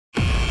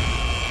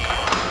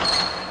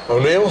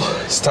O'Neill,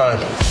 it's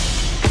time.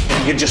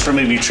 You could just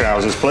remove your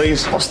trousers,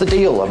 please. What's the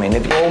deal? I mean,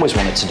 have you always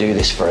wanted to do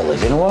this for a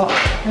living or what?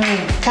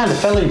 Kind of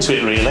fell into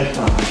it, really.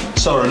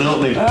 Saw an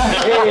opening. I've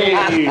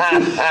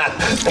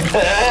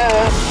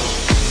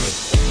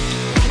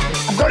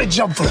got a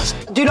job for us.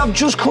 Dude, I've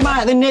just come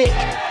out of the nick.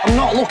 I'm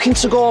not looking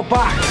to go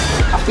back.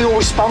 I feel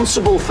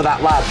responsible for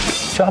that lad. Do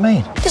you know what I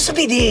mean? This will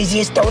be the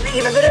easiest donut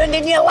you've ever earned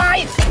in your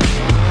life.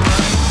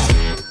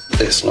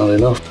 It's not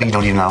enough. You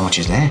don't even know how much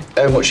is there.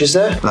 How much is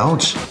there?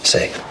 Loads.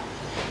 Sick.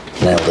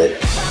 Nailed it.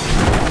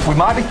 We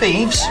might be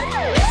thieves,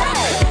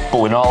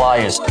 but we're not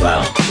liars.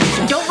 Wow.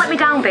 Don't let me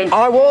down, Vin.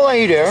 I won't let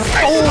you do.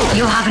 Oh.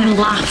 You're having a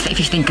laugh if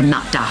you think I'm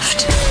that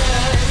daft.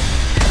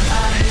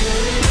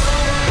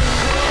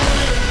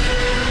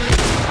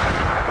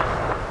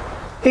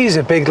 He's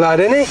a big lad,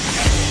 isn't he?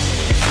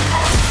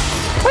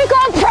 We've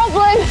got a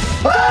problem!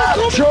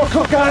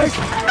 Shortcut, guys!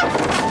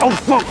 Oh,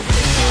 fuck!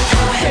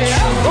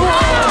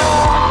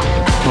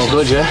 Not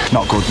good, yeah?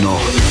 Not good, no.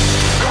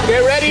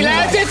 Get ready,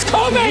 lads, it's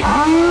coming!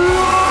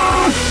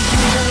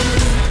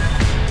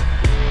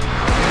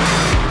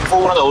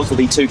 One of those will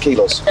be 2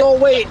 kilos. Don't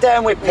weigh it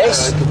down with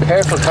piss.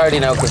 Careful, Cardi,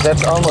 now, because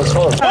that's almost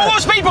full.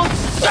 Almost, people!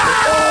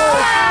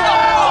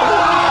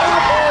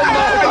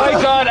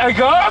 I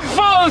got